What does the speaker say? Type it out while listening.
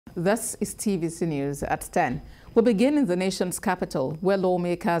This is TVC News at 10. We'll begin in the nation's capital, where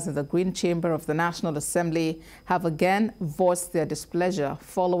lawmakers in the Green Chamber of the National Assembly have again voiced their displeasure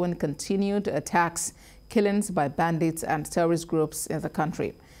following continued attacks, killings by bandits and terrorist groups in the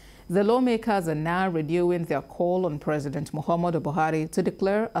country. The lawmakers are now renewing their call on President Muhammadu Buhari to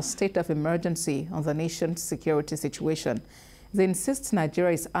declare a state of emergency on the nation's security situation. They insist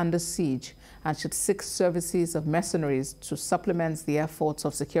Nigeria is under siege and should seek services of mercenaries to supplement the efforts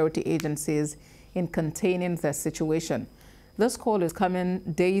of security agencies in containing their situation. This call is coming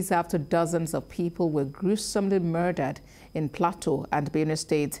days after dozens of people were gruesomely murdered in Plateau and Benue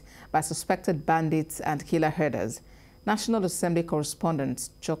State by suspected bandits and killer herders. National Assembly correspondent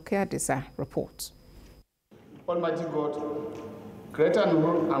Eulogise reports. Almighty God, creator and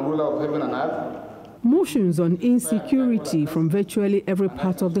ruler of heaven and earth. Motions on insecurity from virtually every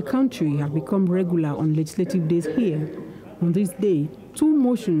part of the country have become regular on legislative days here. On this day, 2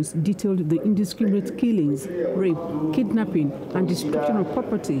 motions detailed the indiscriminate killings, rape, kidnapping, and destruction of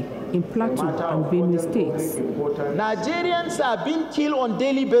property in Plateau and Benue states. Nigerians are being killed on a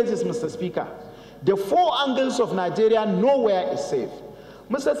daily basis, Mr. Speaker. The 4 angles of Nigeria, nowhere is safe.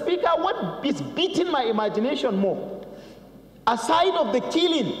 Mr. Speaker, what is beating my imagination more, aside of the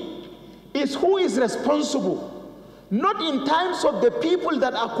killing, is who is responsible, not in terms of the people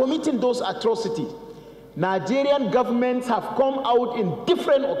that are committing those atrocities. Nigerian governments have come out in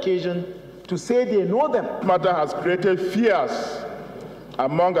different occasions to say they know them. This matter has created fears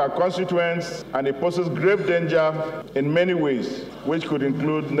among our constituents, and it poses grave danger in many ways, which could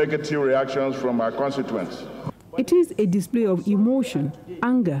include negative reactions from our constituents. It is a display of emotion,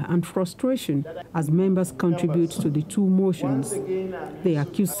 anger, and frustration as members contribute to the 2 motions. They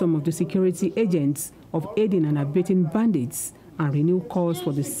accuse some of the security agents of aiding and abetting bandits and renew calls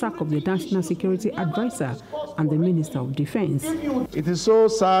for the sack of the National Security Advisor and the Minister of Defense. It is so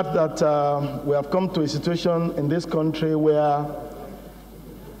sad that we have come to a situation in this country where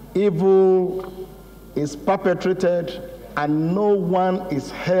evil is perpetrated and no one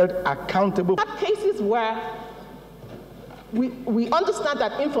is held accountable. There are cases where we understand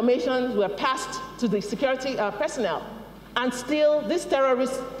that information were passed to the security personnel, and still these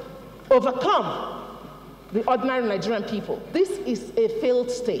terrorists overcome the ordinary Nigerian people. This is a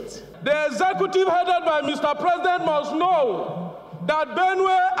failed state. The executive headed by Mr. President must know that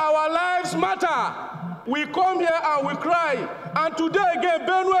Benue, our lives matter. We come here and we cry, and today again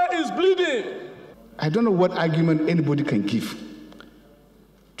Benue is bleeding. I don't know what argument anybody can give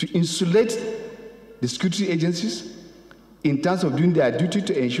to insulate the security agencies in terms of doing their duty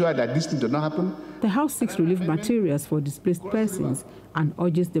to ensure that this thing does not happen. The House seeks relief materials for displaced persons and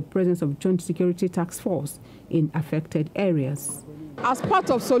urges the presence of Joint Security Task Force in affected areas. As part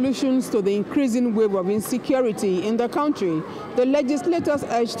of solutions to the increasing wave of insecurity in the country, the legislators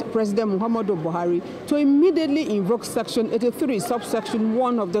urged President Muhammadu Buhari to immediately invoke Section 83, subsection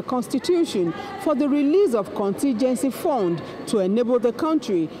 1 of the Constitution for the release of contingency fund to enable the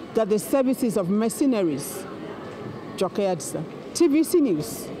country that the services of mercenaries. Eulogise, TVC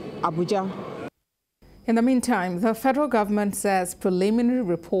News, Abuja. In the meantime, the federal government says preliminary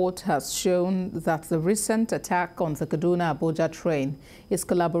report has shown that the recent attack on the Kaduna-Abuja train is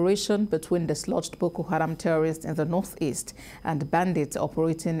collaboration between dislodged Boko Haram terrorists in the northeast and bandits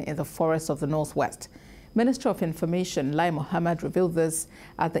operating in the forests of the northwest. Minister of Information Lai Mohammed revealed this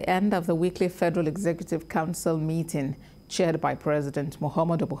at the end of the weekly Federal Executive Council meeting chaired by President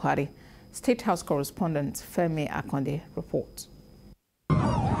Muhammadu Buhari. State House correspondent Femi Akonde reports.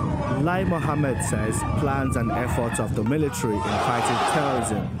 Lai Mohammed says plans and efforts of the military in fighting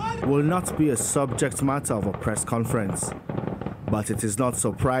terrorism will not be a subject matter of a press conference. But it is not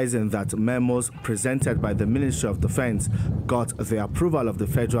surprising that memos presented by the Ministry of Defense got the approval of the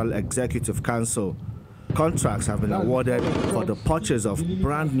Federal Executive Council. Contracts have been awarded for the purchase of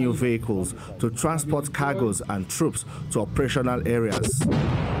brand new vehicles to transport cargoes and troops to operational areas.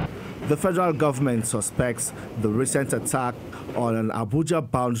 The federal government suspects the recent attack on an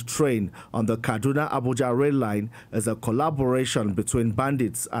Abuja-bound train on the Kaduna-Abuja rail line is a collaboration between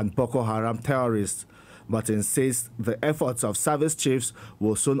bandits and Boko Haram terrorists, but insists the efforts of service chiefs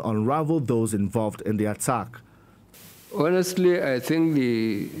will soon unravel those involved in the attack. Honestly, I think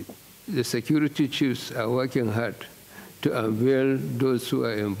the security chiefs are working hard to unveil those who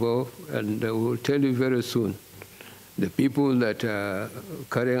are involved, and I will tell you very soon the people that are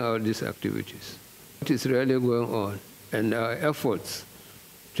carrying out these activities. What is really going on, and our efforts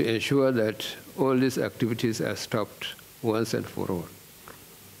to ensure that all these activities are stopped once and for all.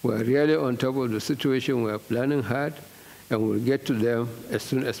 We're really on top of the situation. We're planning hard, and we'll get to them as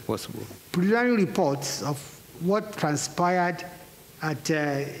soon as possible. Preliminary reports of what transpired at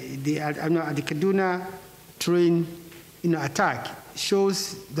the Kaduna train attack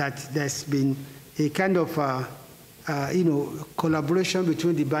shows that there's been a kind of collaboration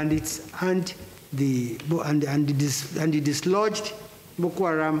between the bandits and the dislodged Boko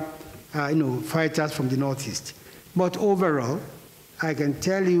Haram fighters from the northeast. But overall, I can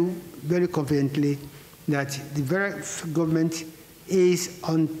tell you very confidently that the very government is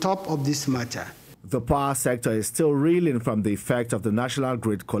on top of this matter. The power sector is still reeling from the effect of the national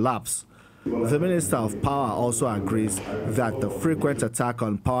grid collapse. The Minister of Power also agrees that the frequent attack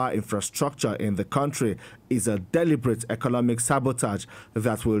on power infrastructure in the country is a deliberate economic sabotage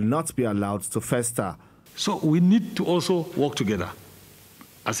that will not be allowed to fester. So we need to also work together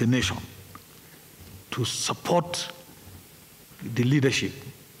as a nation to support the leadership,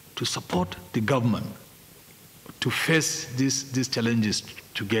 to support the government, to face these challenges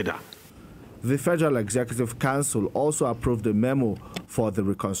together. The Federal Executive Council also approved a memo for the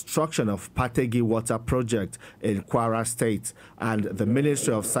reconstruction of Pategi Water Project in Kwara State, and the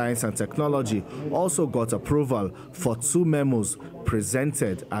Ministry of Science and Technology also got approval for 2 memos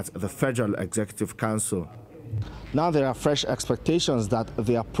presented at the Federal Executive Council. Now there are fresh expectations that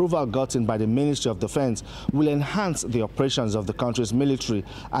the approval gotten by the Ministry of Defense will enhance the operations of the country's military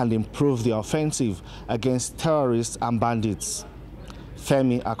and improve the offensive against terrorists and bandits.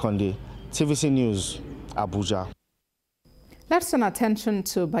 Femi Akonde, TVC News, Abuja. Let's turn attention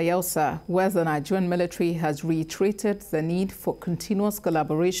to Bayelsa, where the Nigerian military has reiterated the need for continuous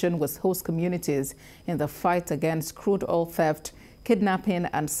collaboration with host communities in the fight against crude oil theft, kidnapping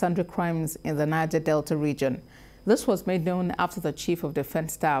and sundry crimes in the Niger Delta region. This was made known after the Chief of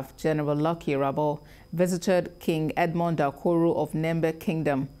Defense Staff, General Lucky Rabo, visited King Edmond Daukoro of Nembe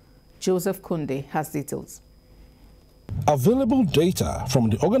Kingdom. Joseph Kunde has details. Available data from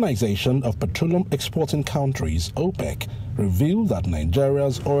the Organization of Petroleum Exporting Countries, OPEC, revealed that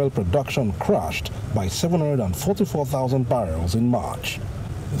Nigeria's oil production crashed by 744,000 barrels in March.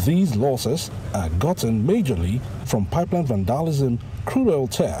 These losses are gotten majorly from pipeline vandalism, crude oil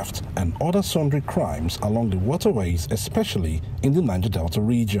theft, and other sundry crimes along the waterways, especially in the Niger Delta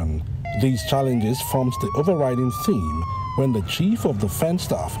region. These challenges formed the overriding theme when the Chief of Defense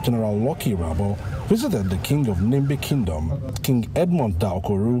Staff, General Lucky Rabo, visited the King of Nimbe Kingdom, King Edmond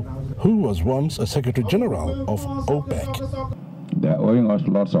Daukoro, who was once a Secretary General of OPEC. They are owing us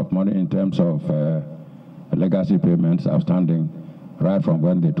lots of money in terms of legacy payments outstanding, right from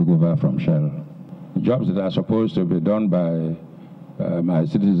when they took over from Shell. Jobs that are supposed to be done by my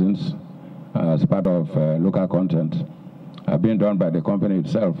citizens as part of local content are being done by the company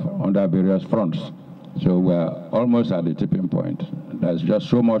itself under various fronts. So we're almost at the tipping point. There's just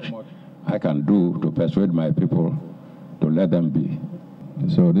so much I can do to persuade my people to let them be.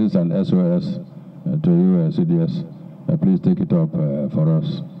 So this is an SOS to you, CDS. Please take it up for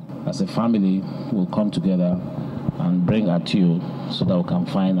us. As a family, we'll come together and bring at you so that we can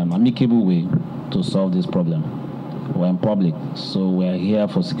find an amicable way to solve this problem. We're in public, so we're here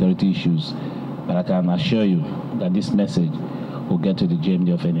for security issues. But I can assure you that this message will get to the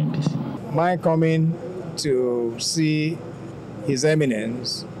GMD of NNPC. My coming to see His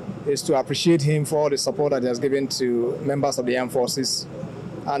Eminence is to appreciate him for all the support that he has given to members of the armed forces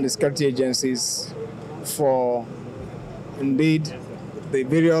and the security agencies for, indeed, the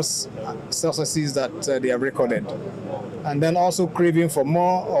various successes that they have recorded, and then also craving for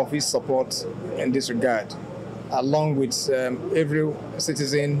more of his support in this regard, along with every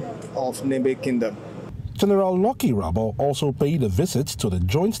citizen of Nembe Kingdom. General Lucky Rabo also paid a visit to the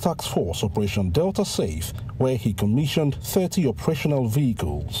Joint Task Force Operation Delta Safe, where he commissioned 30 operational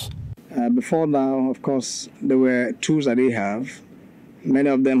vehicles. Before now, of course, there were tools that they have. Many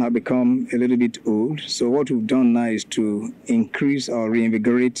of them have become a little bit old. So what we've done now is to increase or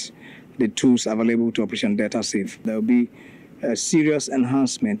reinvigorate the tools available to Operation Delta Safe. There will be a serious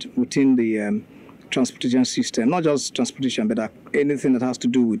enhancement within the transportation system, not just transportation, but anything that has to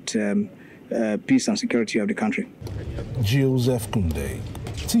do with peace and security of the country. Joseph Kunde,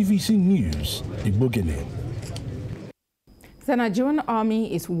 TVC News, Ibogene. The Nigerian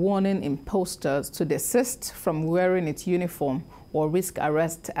Army is warning imposters to desist from wearing its uniform or risk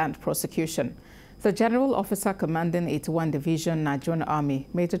arrest and prosecution. The General Officer commanding 81 Division Nigerian Army,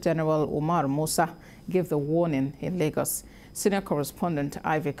 Major General Umar Musa, gave the warning in Lagos. Senior correspondent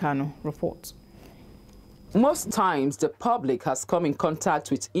Ivy Kanu reports. Most times, the public has come in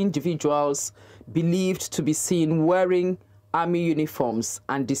contact with individuals believed to be seen wearing army uniforms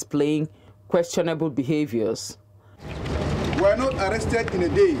and displaying questionable behaviors. We are not arrested in a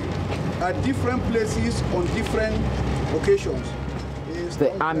day at different places on different occasions.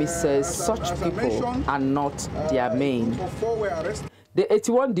 The army says such people are not their main. The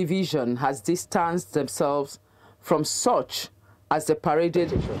 81 Division has distanced themselves from such as they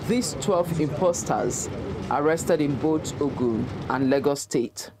paraded these 12 imposters arrested in both Ogun and Lagos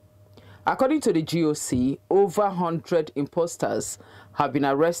State. According to the GOC, over 100 imposters have been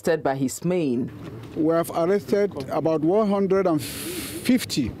arrested by his main. We have arrested about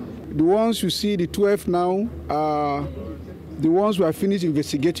 150. The ones you see, the 12 now, are the ones we have finished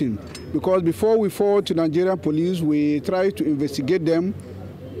investigating. Because before we forward to Nigerian police, we try to investigate them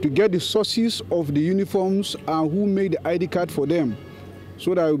to get the sources of the uniforms and who made the ID card for them,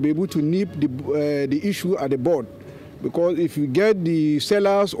 so that we'll be able to nip the issue at the board. Because if you get the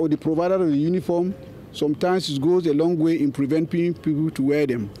sellers or the provider of the uniform, sometimes it goes a long way in preventing people to wear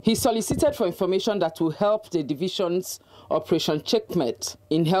them. He solicited for information that will help the division's Operation Checkmate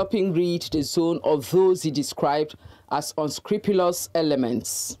in helping rid the zone of those he described as unscrupulous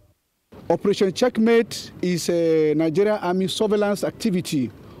elements. Operation Checkmate is a Nigerian Army surveillance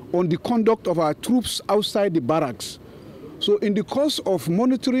activity on the conduct of our troops outside the barracks. So in the course of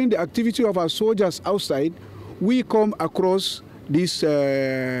monitoring the activity of our soldiers outside, we come across these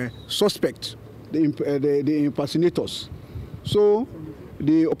suspects, the impersonators. So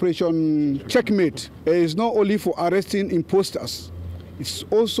the Operation Checkmate is not only for arresting imposters. It's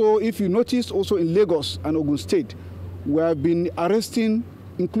also, if you notice, also in Lagos and Ogun State, we have been arresting,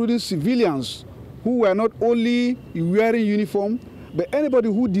 including civilians who were not only wearing uniform, but anybody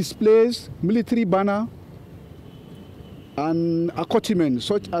who displays military banner and accoutrement,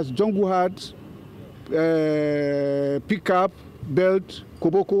 such as jungle hat, pickup, belt,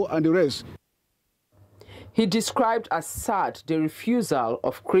 koboko, and the rest. He described as sad the refusal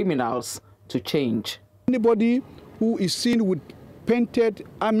of criminals to change. Anybody who is seen with painted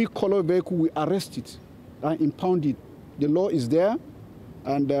army color vehicle, we arrest it and impound it. The law is there,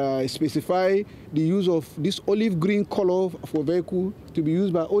 and specify the use of this olive green color for vehicle to be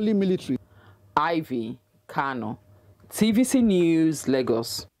used by only military. Ivy Kano, TVC News,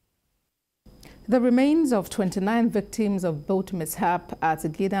 Lagos. The remains of 29 victims of boat mishap at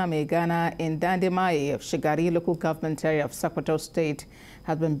Gida Megana in Dandemaye of Shigari local government area of Sokoto State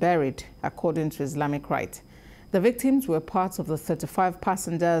have been buried according to Islamic rite. The victims were part of the 35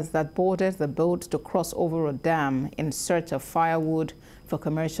 passengers that boarded the boat to cross over a dam in search of firewood for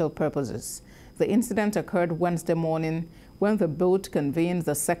commercial purposes. The incident occurred Wednesday morning when the boat conveying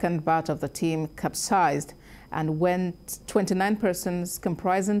the second batch of the team capsized, and when 29 persons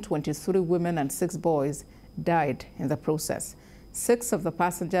comprising 23 women and 6 boys died in the process. 6 of the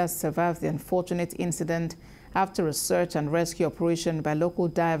passengers survived the unfortunate incident after a search and rescue operation by local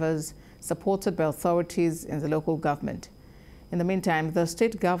divers supported by authorities in the local government. In the meantime, the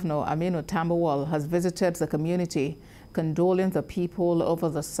state governor, Aminu Tambuwal, has visited the community, condoling the people over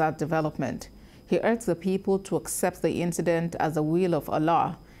the sad development. He urged the people to accept the incident as the will of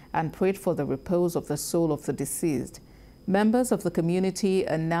Allah and prayed for the repose of the soul of the deceased. Members of the community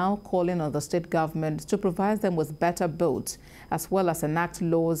are now calling on the state government to provide them with better boats, as well as enact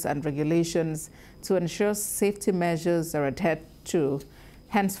laws and regulations to ensure safety measures are adhered to,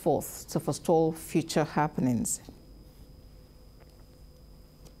 henceforth to forestall future happenings.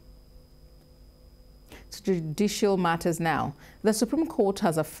 Judicial matters now. The Supreme Court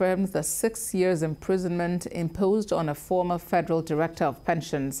has affirmed the 6 years imprisonment imposed on a former federal director of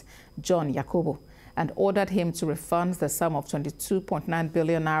pensions, John Yakubu, and ordered him to refund the sum of 22.9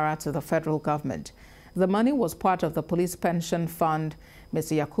 billion naira to the federal government. The money was part of the police pension fund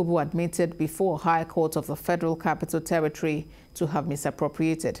Mr. Yakubu admitted before High Court of the Federal Capital Territory to have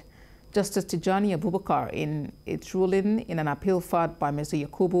misappropriated. Justice Tijani Abubakar, in its ruling in an appeal filed by Mr.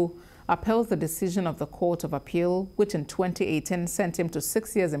 Yakubu, upheld the decision of the Court of Appeal, which in 2018 sent him to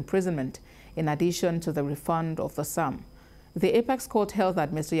 6 years imprisonment in addition to the refund of the sum. The Apex Court held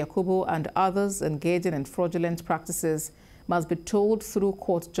that Mr. Yakubu and others engaging in fraudulent practices must be told through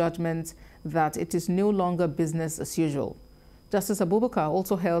court judgment that it is no longer business as usual. Justice Abubakar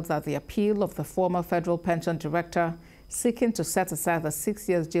also held that the appeal of the former federal pension director seeking to set aside the 6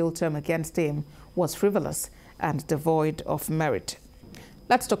 years jail term against him was frivolous and devoid of merit.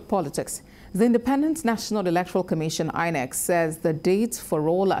 Let's talk politics. The Independent National Electoral Commission, INEC, says the date for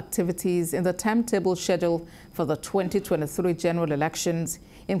all activities in the timetable schedule for the 2023 general elections,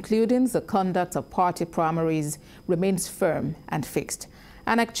 including the conduct of party primaries, remains firm and fixed.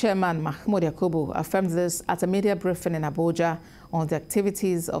 INEC Chairman Mahmoud Yakubu affirmed this at a media briefing in Abuja on the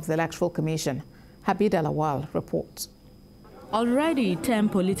activities of the Electoral Commission. Habib Alawal reports. Already, 10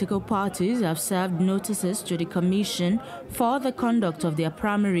 political parties have served notices to the Commission for the conduct of their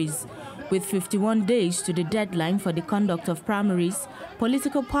primaries. With 51 days to the deadline for the conduct of primaries,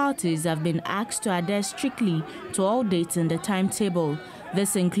 political parties have been asked to adhere strictly to all dates in the timetable.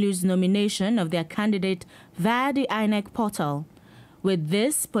 This includes nomination of their candidate via the INEC portal. With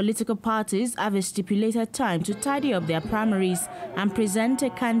this, political parties have a stipulated time to tidy up their primaries and present a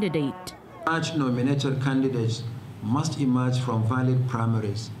candidate. Such nominated candidates must emerge from valid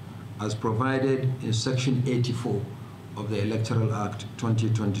primaries as provided in Section 84 of the Electoral Act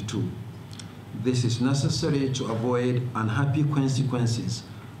 2022. This is necessary to avoid unhappy consequences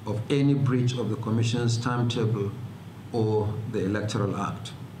of any breach of the Commission's timetable or the Electoral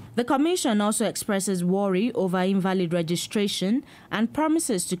Act. The Commission also expresses worry over invalid registration and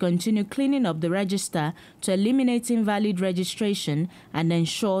promises to continue cleaning up the register to eliminate invalid registration and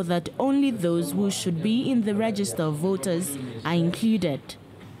ensure that only those who should be in the register of voters are included.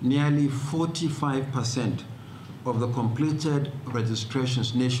 Nearly 45% of the completed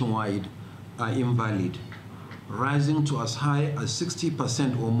registrations nationwide are invalid, rising to as high as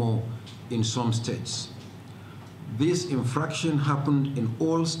 60% or more in some states. This infraction happened in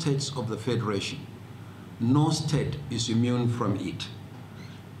all states of the Federation. No state is immune from it.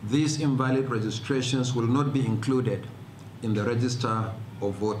 These invalid registrations will not be included in the register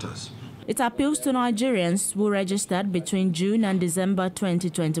of voters. It appeals to Nigerians who registered between June and December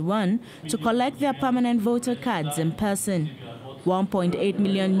 2021 to collect their permanent voter cards in person. 1.8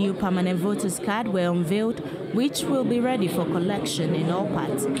 million new permanent voters cards were unveiled, which will be ready for collection in all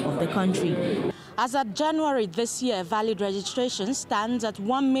parts of the country. As of January this year, valid registration stands at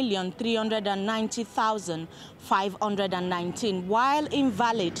 1,390,519, while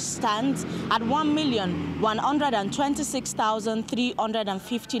invalid stands at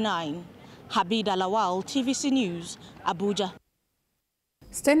 1,126,359. Habida Lawal, TVC News, Abuja.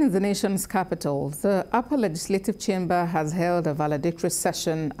 Staying in the nation's capital, the Upper Legislative Chamber has held a valedictory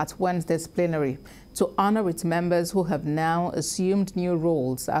session at Wednesday's plenary to honor its members who have now assumed new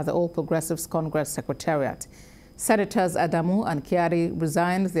roles at the All Progressives Congress Secretariat. Senators Adamu and Kyari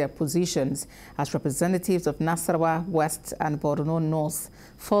resigned their positions as representatives of Nasarawa West and Borno North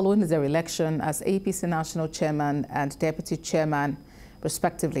following their election as APC National Chairman and Deputy Chairman,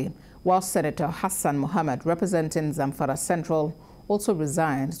 respectively, while Senator Hassan Mohammed, representing Zamfara Central, also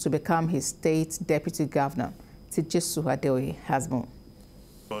resigned to become his state deputy governor. Tijesu Adeoye has more.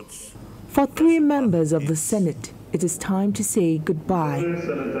 For 3 members of the Senate, it is time to say goodbye.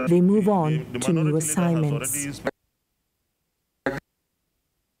 They move on to new assignments.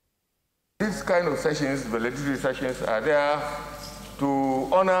 These kind of sessions, valedictory sessions, are there to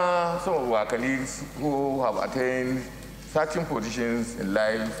honor some of our colleagues who have attained certain positions in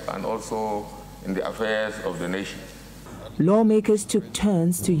life and also in the affairs of the nation. Lawmakers took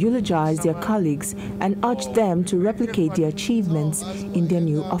turns to eulogize their colleagues and urged them to replicate their achievements in their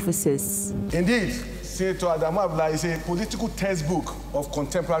new offices. Indeed, Senator Adamu Abdullahi is a political textbook of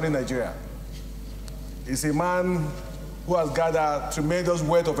contemporary Nigeria. He's a man who has gathered tremendous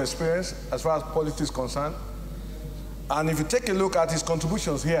wealth of experience as far as politics is concerned. And if you take a look at his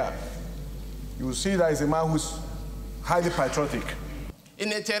contributions here, you will see that he's a man who's highly patriotic.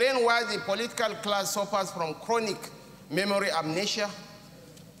 In a terrain where the political class suffers from chronic memory amnesia,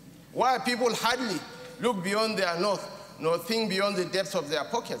 why people hardly look beyond their north nor think beyond the depths of their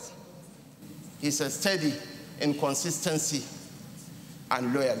pockets, is a steady in consistency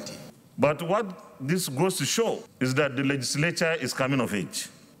and loyalty. But what this goes to show is that the legislature is coming of age,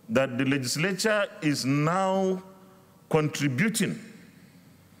 that the legislature is now contributing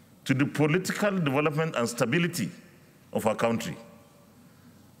to the political development and stability of our country.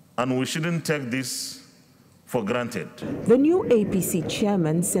 And we shouldn't take this for granted. The new APC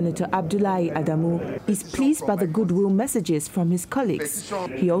chairman, Senator Abdullahi Adamu, is pleased by the goodwill messages from his colleagues.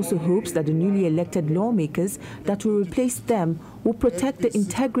 He also hopes that the newly elected lawmakers that will replace them will protect the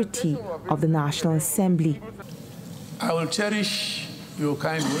integrity of the National Assembly. I will cherish your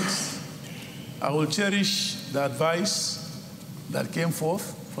kind words. I will cherish the advice that came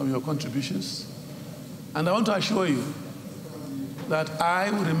forth from your contributions. And I want to assure you that I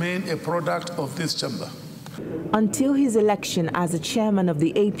will remain a product of this chamber. Until his election as the chairman of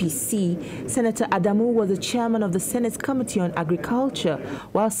the APC, Senator Adamu was the chairman of the Senate's Committee on Agriculture,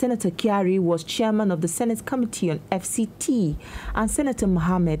 while Senator Kyari was chairman of the Senate's Committee on FCT, and Senator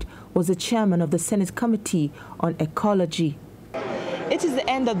Mohammed was the chairman of the Senate Committee on Ecology. It is the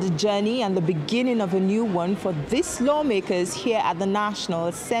end of the journey and the beginning of a new one for these lawmakers here at the National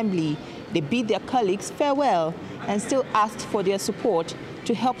Assembly. They bid their colleagues farewell and still asked for their support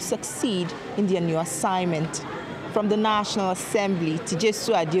to help succeed in their new assignment. From the National Assembly,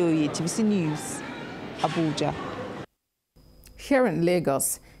 Tijesu Adeoye, TVC News, Abuja. Here in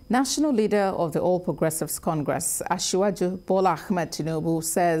Lagos, National leader of the All Progressives Congress, Asiwaju Bola Ahmed Tinubu,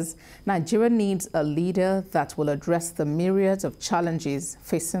 says Nigeria needs a leader that will address the myriad of challenges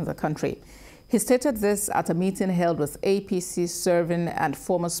facing the country. He stated this at a meeting held with APC serving and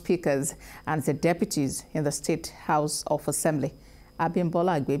former speakers and the deputies in the State House of Assembly.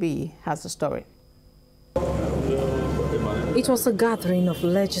 Abimbola Agbebi has the story. It was a gathering of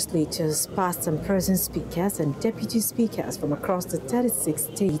legislators, past and present speakers and deputy speakers from across the 36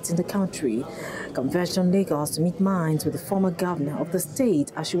 states in the country. Convention Lagos to meet minds with the former governor of the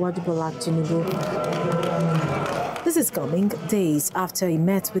state, Asiwaju Bola Tinubu. This is coming days after he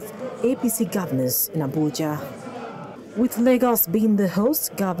met with APC governors in Abuja. With Lagos being the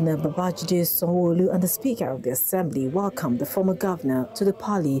host, Governor Babajide Sanwo-Olu and the Speaker of the Assembly welcomed the former governor to the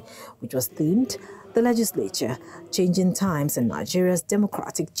parley, which was themed the legislature, changing times and Nigeria's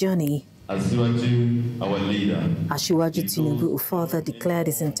democratic journey. Asiwaju, our leader. Asiwaju Tinubu, who further declared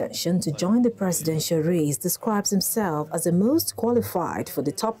his intention to join the presidential race, describes himself as the most qualified for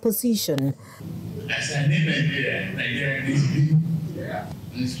the top position. As I name Nigeria, Nigeria needs me.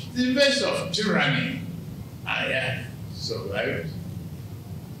 In the face of tyranny, I have survived.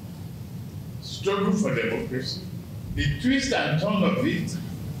 Struggle for democracy. The twist and turn of it,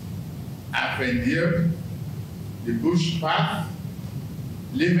 I've endured the bush path,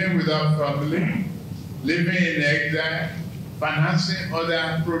 living without family, living in exile, financing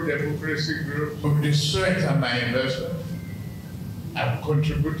other pro-democracy groups. With the sweat and my investment, I've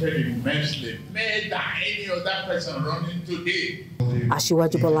contributed immensely, more than any other person running today.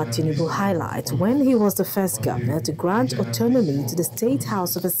 Asiwaju Bola Tinubu highlights when he was the first governor to grant autonomy to the State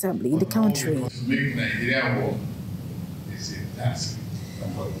House of Assembly in the country. To make Nigeria work is a task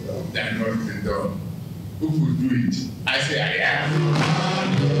that not been done. Who could do it? I say I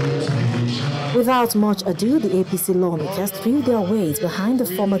am. Without much ado, the APC lawmakers threw their weight behind the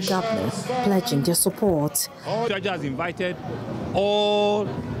former governor, pledging their support. The judge has invited all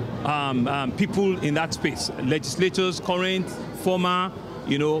people in that space, legislators, current, former,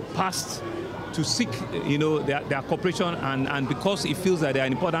 past, to seek, their cooperation, and because he feels that they are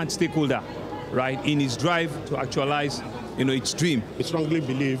an important stakeholder, right, in his drive to actualize, its dream. We strongly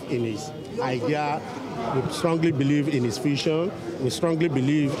believe in his idea. We strongly believe in his vision. We strongly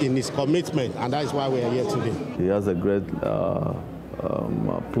believe in his commitment, and that is why we are here today. He has a great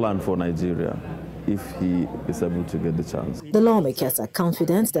plan for Nigeria if he is able to get the chance. The lawmakers are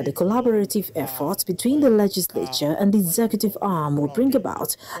confident that the collaborative efforts between the legislature and the executive arm will bring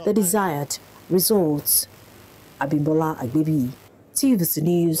about the desired results. Abimbola Agbebi, TVC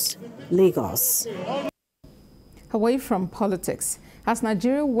News, Lagos. Away from politics, as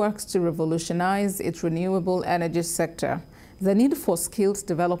Nigeria works to revolutionize its renewable energy sector, the need for skills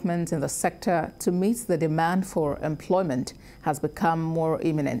development in the sector to meet the demand for employment has become more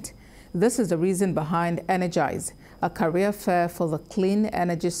imminent. This is the reason behind Eulogise, a career fair for the clean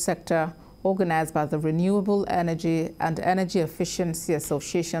energy sector organized by the Renewable Energy and Energy Efficiency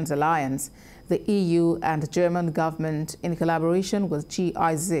Associations Alliance, the EU and German government in collaboration with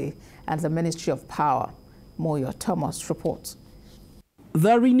GIZ and the Ministry of Power. Moyo Thomas reports.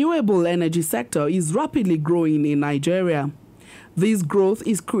 The renewable energy sector is rapidly growing in Nigeria. This growth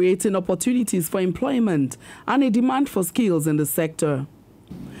is creating opportunities for employment and a demand for skills in the sector.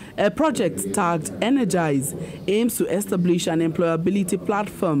 A project tagged Eulogise aims to establish an employability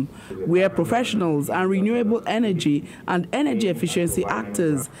platform where professionals and renewable energy and energy efficiency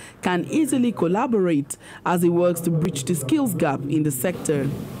actors can easily collaborate as it works to bridge the skills gap in the sector.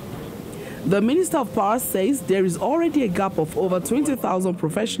 The Minister of Power says there is already a gap of over 20,000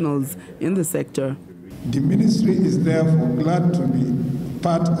 professionals in the sector. The ministry is therefore glad to be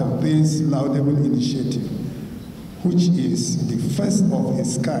part of this laudable initiative, which is the first of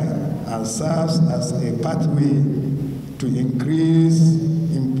its kind and serves as a pathway to increase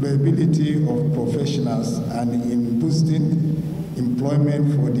employability of professionals and in boosting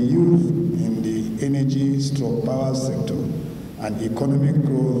employment for the youth in the energy/power sector and economic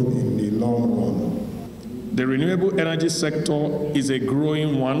growth in the long run. The renewable energy sector is a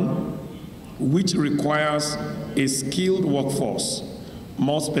growing one which requires a skilled workforce.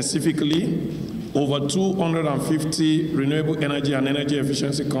 More specifically, over 250 renewable energy and energy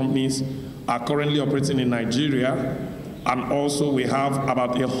efficiency companies are currently operating in Nigeria, and also we have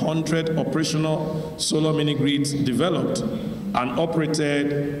about 100 operational solar mini-grids developed and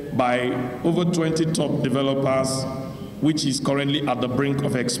operated by over 20 top developers, which is currently at the brink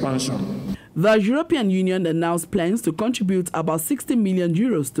of expansion. The European Union announced plans to contribute about 60 million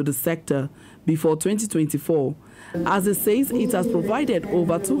euros to the sector before 2024. As it says, it has provided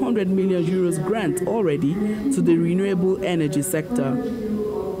over 200 million euros grant already to the renewable energy sector.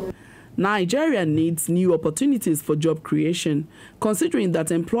 Nigeria needs new opportunities for job creation, considering that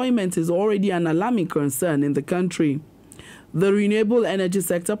employment is already an alarming concern in the country. The renewable energy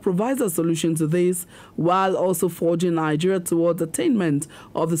sector provides a solution to this, while also forging Nigeria towards attainment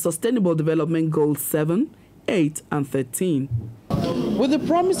of the Sustainable Development Goals 7, 8, and 13. With the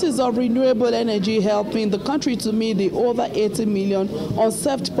promises of renewable energy helping the country to meet the over 80 million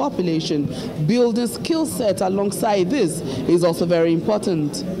unserved population, building skill set alongside this is also very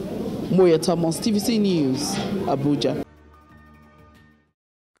important. Moya Thomas, TVC News, Abuja.